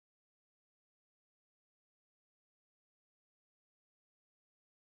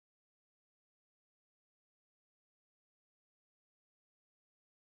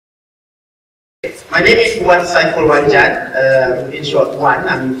My name is Wan Saiful Wanjan, in short Wan.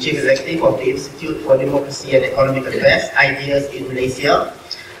 I'm Chief Executive of the Institute for Democracy and Economic Affairs, Ideas in Malaysia.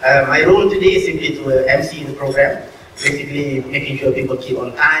 My role today is simply to MC the program, basically making sure people keep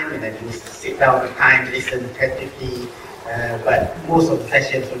on time and I can sit down on time, listen attentively, but most of the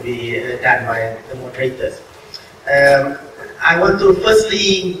sessions will be done by the moderators. I want to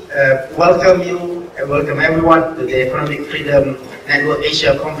firstly welcome you and welcome everyone to the Economic Freedom Network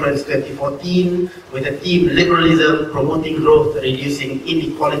Asia Conference 2014 with the theme Liberalism, Promoting Growth, Reducing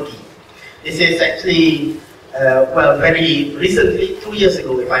Inequality. This is actually, well, very recently, 2 years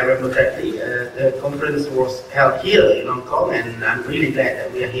ago if I remember correctly, the conference was held here in Hong Kong, and I'm really glad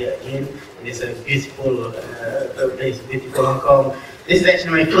that we are here again. It is a beautiful place, beautiful Hong Kong. This is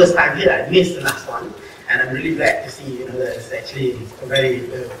actually my first time here. I missed the last one. And I'm really glad to see, that it's actually a very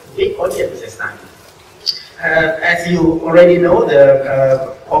big audience this time. As you already know,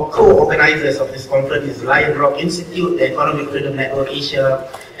 the co-organizers of this conference is Lion Rock Institute, the Economic Freedom Network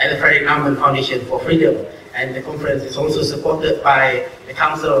Asia, and the Frederick Naumann Foundation for Freedom. And the conference is also supported by the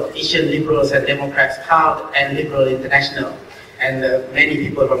Council of Asian Liberals and Democrats, CALD, and Liberal International. And many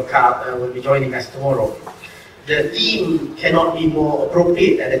people from CALD will be joining us tomorrow. The theme cannot be more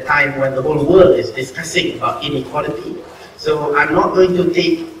appropriate at a time when the whole world is discussing about inequality. So I'm not going to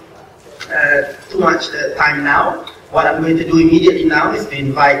take too much time now. What I'm going to do immediately now is to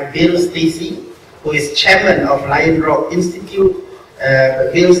invite Bill Stacey, who is chairman of Lion Rock Institute.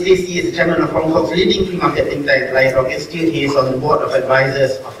 Bill Stacey is the chairman of Hong Kong's leading free market think tank, Lion Rock Institute. He is on the board of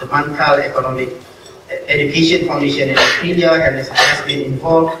advisors of the Mancal Economic Education Foundation in Australia and has been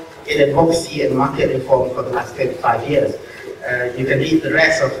involved in advocacy and market reform for the last 25 years. You can read the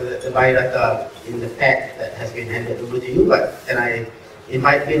rest of the biodata in the pack that has been handed over to you, but can I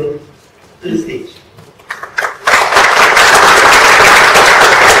invite Bill to the stage.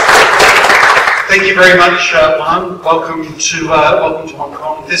 Thank you very much, Wan. Welcome to Hong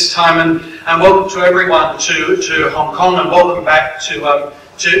Kong this time, and welcome to everyone to Hong Kong, and welcome back to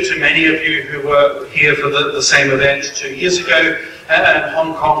many of you who were here for the same event 2 years ago. And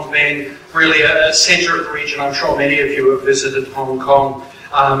Hong Kong being really a centre of the region. I'm sure many of you have visited Hong Kong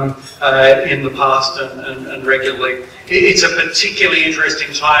in the past and regularly. It's a particularly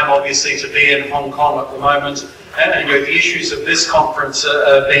interesting time, obviously, to be in Hong Kong at the moment. And the issues of this conference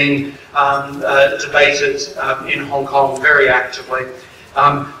are being debated in Hong Kong very actively.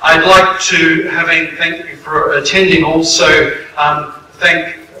 I'd like to, having thanked you for attending, also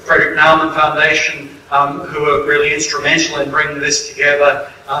thank Frederick Naumann Foundation, who are really instrumental in bringing this together,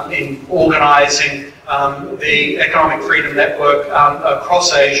 in organising the Economic Freedom Network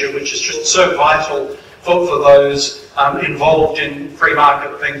across Asia, which is just so vital for those involved in free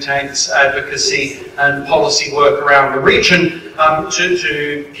market think tanks, advocacy and policy work around the region,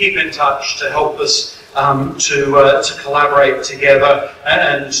 to keep in touch, to help us to collaborate together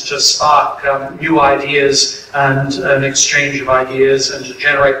and to spark new ideas and an exchange of ideas and to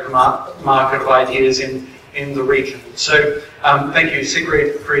generate the market of ideas in the region. So thank you,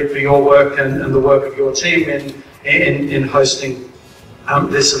 Siegfried, for your work and the work of your team in hosting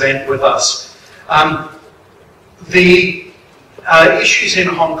this event with us. The issues in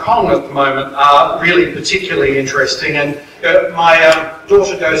Hong Kong at the moment are really particularly interesting, and my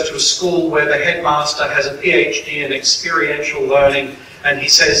daughter goes to a school where the headmaster has a PhD in experiential learning, and he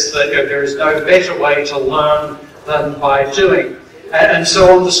says that there is no better way to learn than by doing. And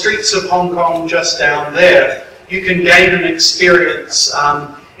so on the streets of Hong Kong, just down there, you can gain an experience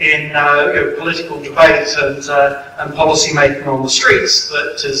in political debate and policy making on the streets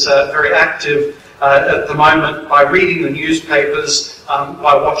that is very active at the moment by reading the newspapers,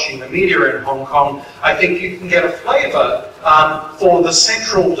 by watching the media in Hong Kong. I think you can get a flavour for the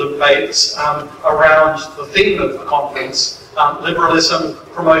central debates around the theme of the conference, liberalism,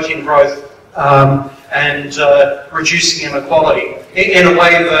 promoting growth, and reducing inequality in a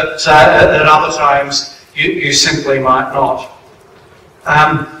way that at other times you simply might not.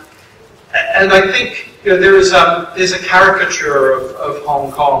 And I think there's a caricature of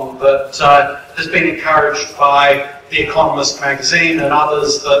Hong Kong that has been encouraged by The Economist magazine and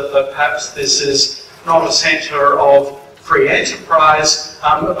others that perhaps this is not a centre of free enterprise,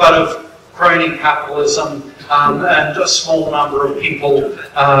 but of crony capitalism and a small number of people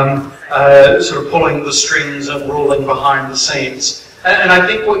sort of pulling the strings and ruling behind the scenes. And I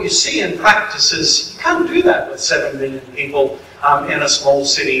think what you see in practice is you can't do that with 7 million people in a small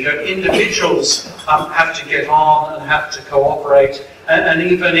city. Individuals have to get on and have to cooperate, and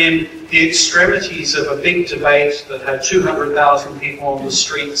even in the extremities of a big debate that had 200,000 people on the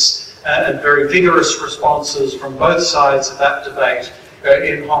streets and very vigorous responses from both sides of that debate,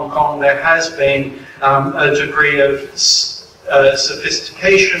 in Hong Kong, there has been a degree of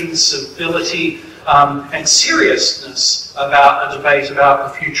sophistication, civility, and seriousness about a debate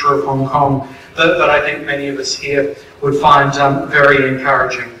about the future of Hong Kong that I think many of us here would find very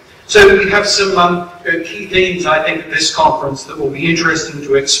encouraging. So we have some key themes, I think, at this conference that will be interesting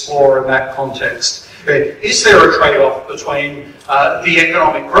to explore in that context. Is there a trade-off between the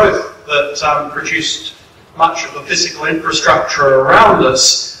economic growth that produced much of the physical infrastructure around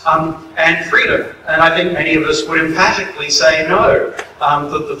us and freedom? And I think many of us would emphatically say no,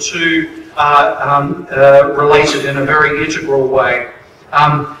 that the two are related in a very integral way.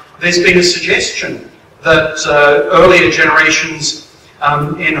 There's been a suggestion that earlier generations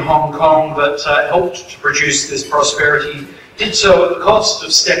in Hong Kong that helped to produce this prosperity did so at the cost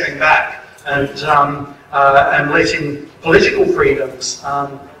of stepping back and letting political freedoms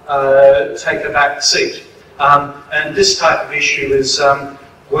take a back seat. And this type of issue is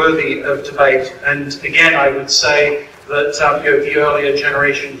worthy of debate. And again, I would say that the earlier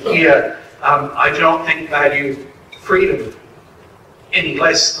generation here, I do not think value freedom any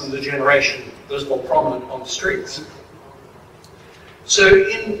less than the generation that is more prominent on the streets. So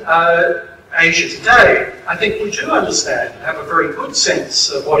in Asia today, I think we do understand, have a very good sense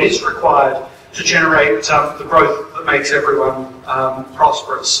of what is required to generate the growth that makes everyone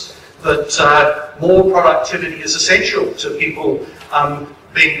prosperous. That more productivity is essential to people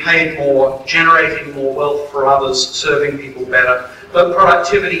being paid more, generating more wealth for others, serving people better. But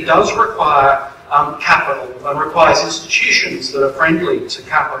productivity does require capital and requires institutions that are friendly to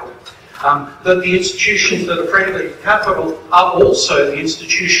capital. That the institutions that are friendly to capital are also the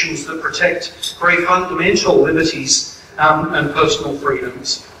institutions that protect very fundamental liberties and personal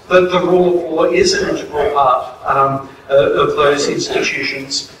freedoms. That the rule of law is an integral part of those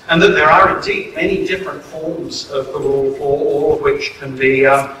institutions, and that there are indeed many different forms of the rule of law, all of which can be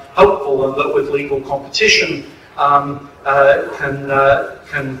helpful, and that with legal competition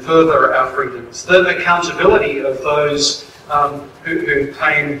can further our freedoms. The accountability of those who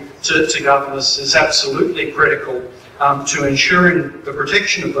claim to govern us is absolutely critical to ensuring the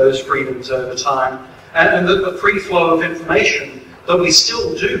protection of those freedoms over time, and that the free flow of information that we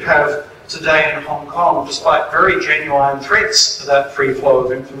still do have today in Hong Kong, despite very genuine threats to that free flow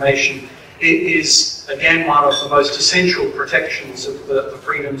of information, it is again one of the most essential protections of the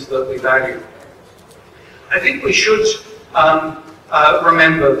freedoms that we value. I think we should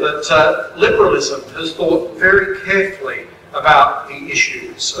remember that liberalism has thought very carefully about the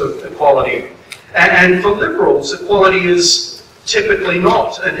issues of equality. And for liberals, equality is typically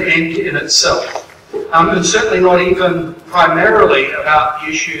not an end in itself, and certainly not even primarily about the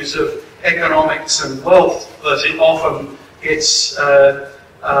issues of economics and wealth that it often gets,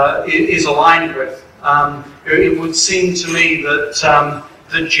 is aligned with. It would seem to me that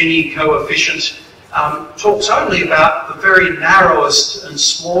the Gini coefficient talks only about the very narrowest and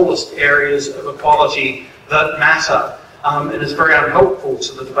smallest areas of equality that matter, and is very unhelpful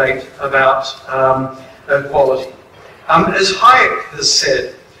to the debate about equality. As Hayek has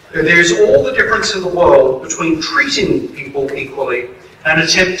said, there is all the difference in the world between treating people equally and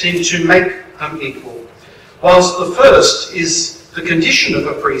attempting to make them equal. Whilst the first is the condition of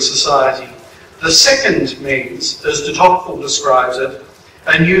a free society, the second means, as de Tocqueville describes it,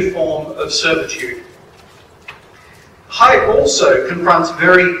 a new form of servitude. Hayek also confronts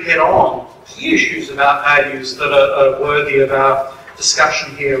very head-on key issues about values that are worthy of our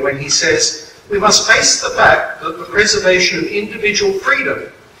discussion here when he says, we must face the fact that the preservation of individual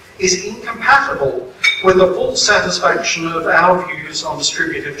freedom is incompatible with the full satisfaction of our views on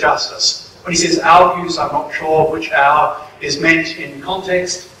distributive justice. When he says our views, I'm not sure which our is meant in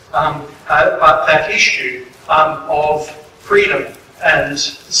context, but that issue of freedom and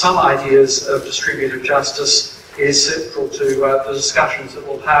some ideas of distributive justice is central to the discussions that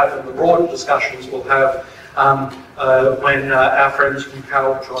we'll have and the broader discussions we'll have when our friends from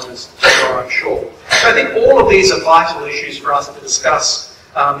Cal join us tomorrow, I'm sure. So I think all of these are vital issues for us to discuss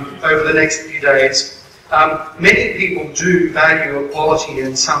over the next few days. Many people do value equality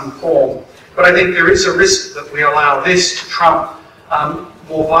in some form, but I think there is a risk that we allow this to trump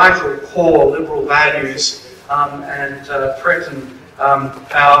more vital core liberal values and threaten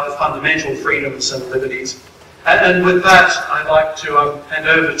our fundamental freedoms and liberties. And with that, I'd like to hand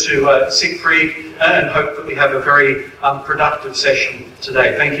over to Siegfried and hope that we have a very productive session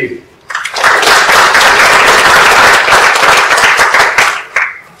today. Thank you.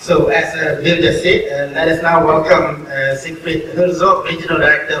 So, as Bill just said, let us now welcome Siegfried Herzog, Regional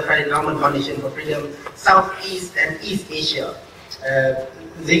Director of the Norman Foundation for Freedom, Southeast and East Asia.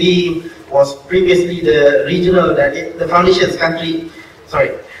 Ziggy was previously the regional, the foundation's country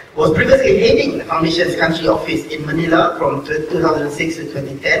was previously heading the Foundation's country office in Manila from 2006 to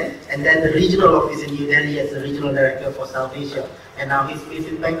 2010, and then the regional office in New Delhi as the regional director for South Asia. And now he's based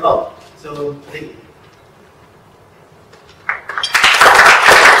in Bangkok. So,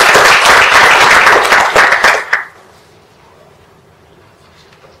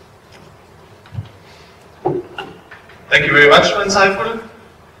 thank you very much, Van Seifel.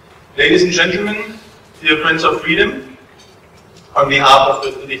 Ladies and gentlemen, dear friends of freedom, on behalf of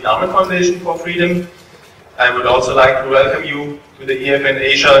the Friedrich Naumann Foundation for Freedom, I would also like to welcome you to the EFN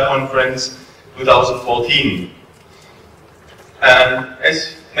Asia Conference 2014.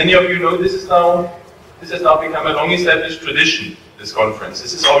 As many of you know, this has now become a long-established tradition, this conference.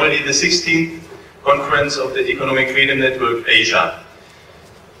 This is already the 16th conference of the Economic Freedom Network Asia.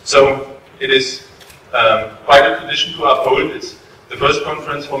 So it is quite a tradition to uphold. It's the first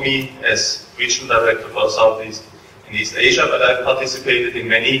conference for me as Regional Director for Southeast and East Asia, but I've participated in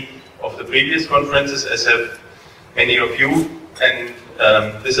many of the previous conferences, as have many of you, and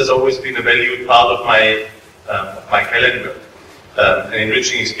this has always been a valued part of my calendar. An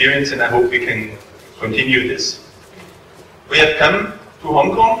enriching experience, and I hope we can continue this. We have come to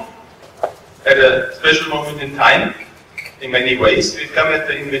Hong Kong at a special moment in time in many ways. We've come at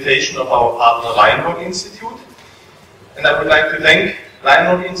the invitation of our partner Lionrock Institute, and I would like to thank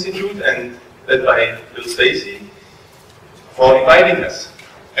Lionrock Institute, and led by Bill Stacey, for inviting us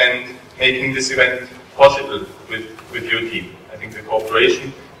and making this event possible with your team. I think the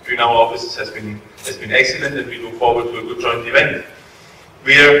cooperation between our offices has been excellent, and we look forward to a good joint event.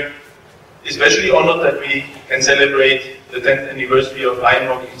 We are especially honored that we can celebrate the 10th anniversary of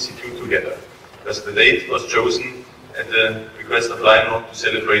Lionrock Institute together, because the date was chosen at the request of Lionrock to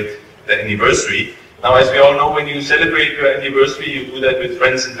celebrate the anniversary. Now, as we all know, when you celebrate your anniversary, you do that with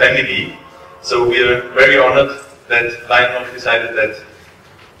friends and family. So we are very honored that Lionrock decided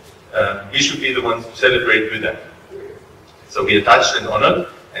that we should be the ones to celebrate with them. So we are touched and honored,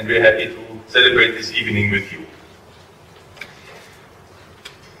 and we're happy to celebrate this evening with you.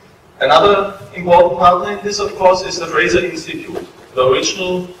 Another important partner in this, of course, is the Fraser Institute. The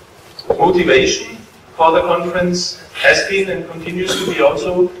original motivation for the conference has been and continues to be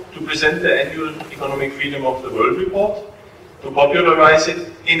also to present the annual Economic Freedom of the World report, to popularize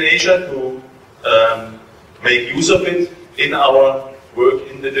it in Asia, to make use of it in our work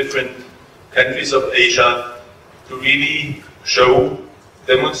in the different countries of Asia, to really show,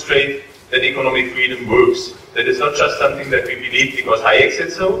 demonstrate that economic freedom works. That is not just something that we believe because Hayek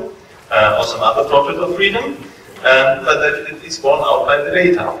said so, or some other prophet of freedom, but that it is borne out by the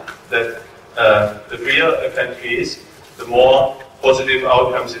data. That the freer a country is, the more positive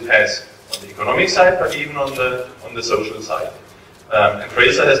outcomes it has on the economic side, but even on the social side. And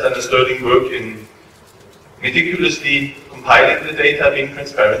Fraser has done a sterling work in meticulously compiling the data, being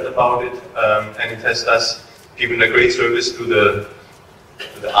transparent about it, and it has thus given a great service to the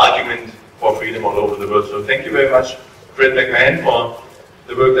argument for freedom all over the world. So thank you very much, Fred McMahon, for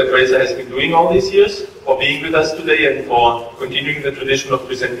the work that Fraser has been doing all these years, for being with us today, and for continuing the tradition of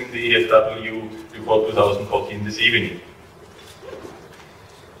presenting the EFW Report 2014 this evening.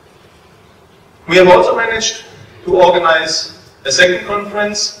 We have also managed to organize a second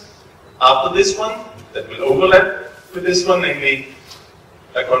conference after this one that will overlap with this one, namely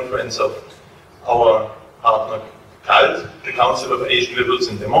a conference of our partner CALT, the Council of Asian Liberals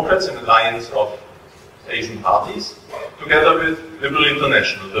and Democrats, an alliance of Asian parties, together with Liberal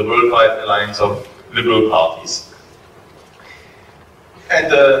International, the worldwide alliance of liberal parties.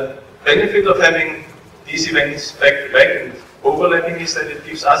 And the benefit of having these events back to back and overlapping is that it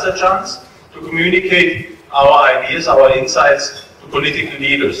gives us a chance to communicate our ideas, our insights to political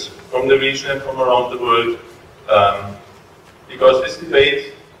leaders from the region and from around the world, because this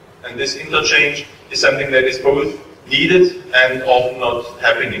debate and this interchange is something that is both needed and often not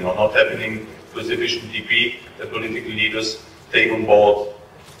happening, or not happening to a sufficient degree that political leaders take on board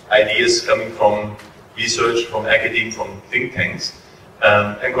ideas coming from research, from academia, from think tanks,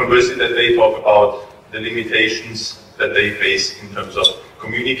 and conversely that they talk about the limitations that they face in terms of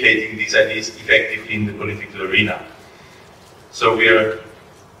communicating these ideas effectively in the political arena. So we are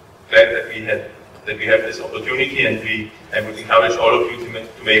glad that we have this opportunity, and I would encourage all of you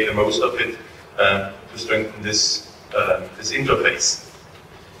to make the most of it, to strengthen this interface.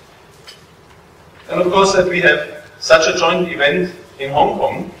 And of course, that we have such a joint event in Hong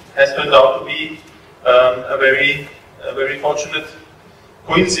Kong has turned out to be a very fortunate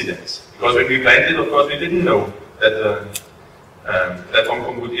coincidence. Because when we planned it, of course, we didn't know that Hong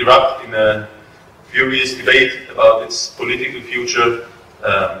Kong would erupt in a furious debate about its political future,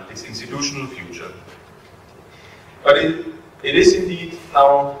 its institutional future. But it is indeed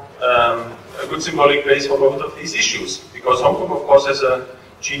now a good symbolic place for both of these issues, because Hong Kong, of course, has a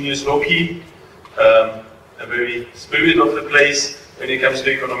genius loci, a very spirit of the place. When it comes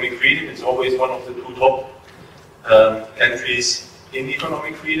to economic freedom, it's always one of the two top countries in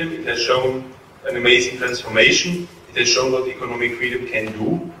economic freedom. It has shown an amazing transformation. It has shown what economic freedom can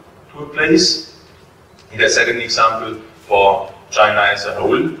do to a place. It has set an example for China as a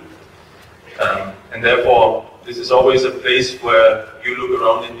whole. And therefore, this is always a place where you look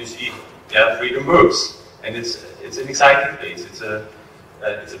around and you see, yeah, freedom works. And it's an exciting place. It's a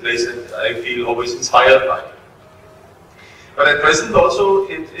place that I feel always inspired by. But at present also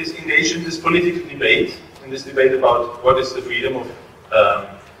it is engaged in this political debate, about what is the freedom of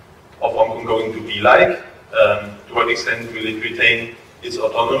Hong Kong going to be like, to what extent will it retain its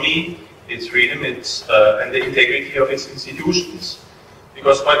autonomy, its freedom, and the integrity of its institutions.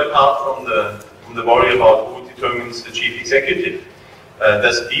 Because quite apart from the worry about who determines the chief executive,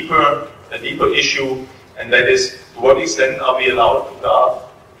 there's a deeper issue, and that is, to what extent are we allowed to guard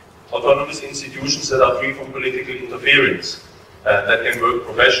autonomous institutions that are free from political interference, that can work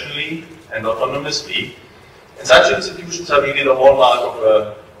professionally and autonomously. And such institutions are really the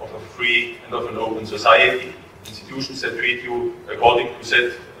hallmark of a free and of an open society. Institutions that treat you according to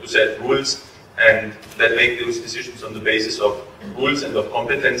set rules, and that make those decisions on the basis of rules and of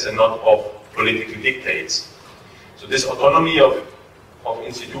competence and not of political dictates. So this autonomy of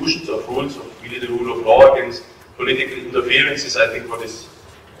institutions, of rules, of really the rule of law against political interference is, I think, what is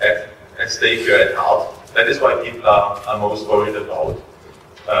at stake here at heart. That is why people are most worried about.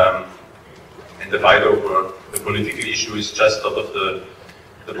 And the fight over the political issue is just sort of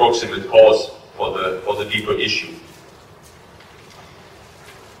the proximate cause for the deeper issue.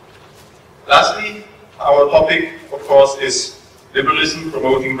 Lastly, our topic, of course, is liberalism,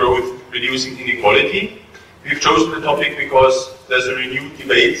 promoting growth, reducing inequality. We've chosen the topic because there's a renewed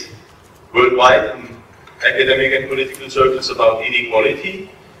debate worldwide in academic and political circles about inequality,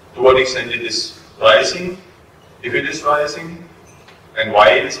 to what extent it is rising, if it is rising, and why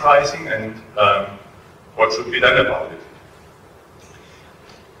it is rising, and what should be done about it.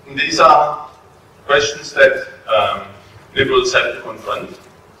 And these are questions that liberals have to confront.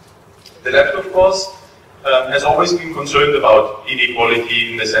 The left, of course, has always been concerned about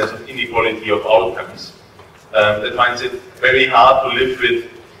inequality in the sense of inequality of outcomes. That finds it very hard to live with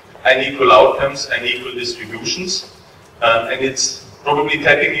unequal outcomes, unequal distributions, and it's probably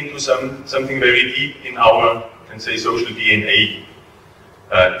tapping into something very deep in our, can say, social DNA.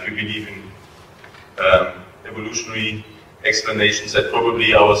 If you believe in evolutionary explanations, that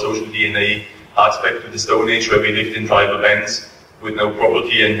probably our social DNA harks back to the Stone Age, where we lived in tribal bands with no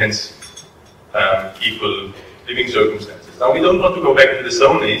property and hence equal living circumstances. Now, we don't want to go back to the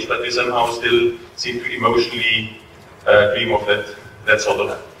Stone Age, but we somehow still seem to emotionally dream of that sort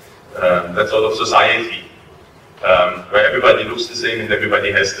of society, where everybody looks the same and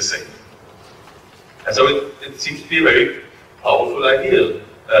everybody has the same. And so it seems to be a very powerful ideal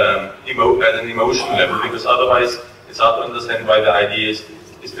at an emotional level, because otherwise it's hard to understand why the idea is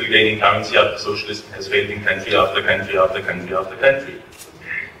still gaining currency after socialism has failed in country after country after country after country.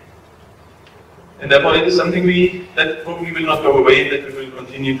 And therefore it is something that probably will not go away, and that we will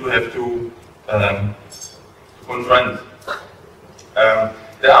continue to have to confront.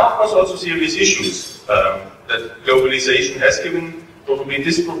 There are, of course, also serious issues that globalization has given probably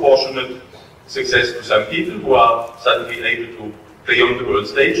disproportionate success to some people who are suddenly able to play on the world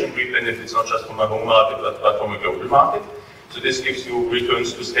stage and reap benefits not just from a home market but from a global market. So this gives you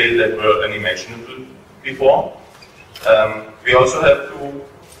returns to scale that were unimaginable before. We also have to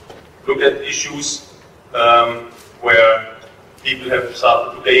look at issues where people have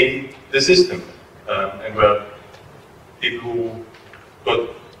started to game the system, and where people who got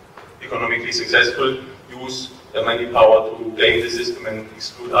economically successful use their money power to game the system and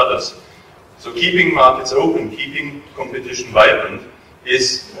exclude others. So keeping markets open, keeping competition vibrant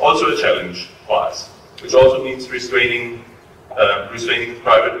is also a challenge for us, which also means restraining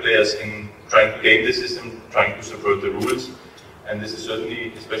private players in trying to game the system, trying to subvert the rules. And this is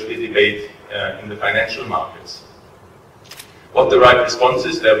certainly especially a debate in the financial markets. What the right response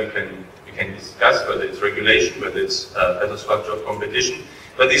is, there we can discuss, whether it's regulation, whether it's better structure of competition.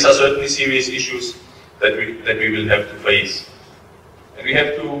 But these are certainly serious issues that we will have to face. And we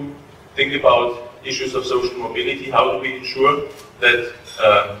have to think about issues of social mobility. How do we ensure that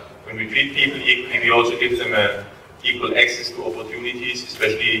when we treat people equally, we also give them equal access to opportunities,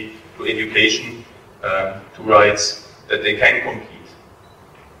 especially to education, to rights, that they can compete.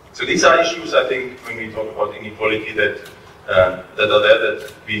 So these are issues, I think, when we talk about inequality that are there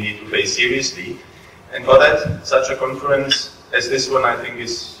that we need to face seriously. And for that, such a conference as this one, I think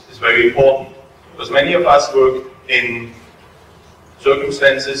is very important. Because many of us work in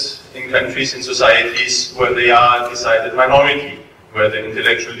circumstances, in countries, in societies where they are a decided minority, where the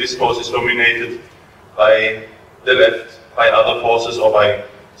intellectual discourse is dominated by the left, by other forces, or by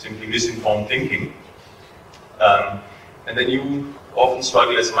simply misinformed thinking. And then you often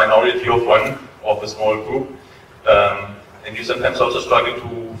struggle as a minority of one, of a small group, and you sometimes also struggle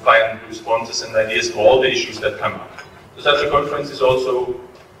to find responses and ideas to all the issues that come up. So such a conference is also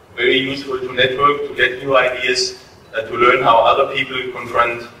very useful to network, to get new ideas, to learn how other people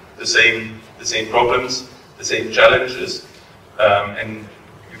confront the same problems, the same challenges, and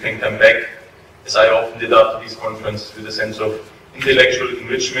you can come back, as I often did after these conferences, with a sense of intellectual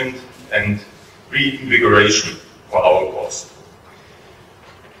enrichment and reinvigoration for our cause.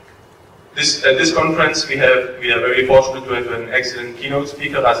 At this conference, we are very fortunate to have an excellent keynote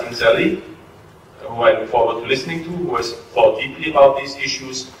speaker, Rasim Zerli, who I look forward to listening to, who has thought deeply about these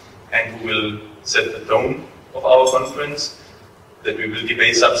issues and who will set the tone of our conference that we will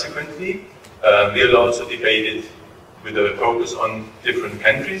debate subsequently. We'll also debate it with a focus on different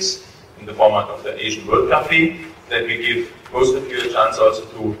countries in the format of the Asian World Cafe, that we give most of you a chance also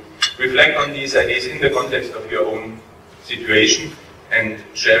to reflect on these ideas in the context of your own situation and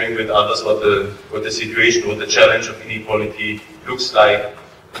sharing with others what the situation, what the challenge of inequality looks like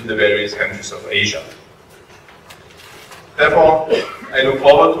in the various countries of Asia. Therefore, I look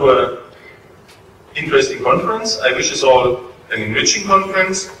forward to an interesting conference. I wish us all an enriching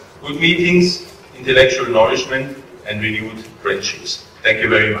conference, good meetings, intellectual nourishment, and renewed friendships. Thank you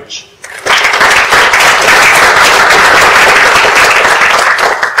very much.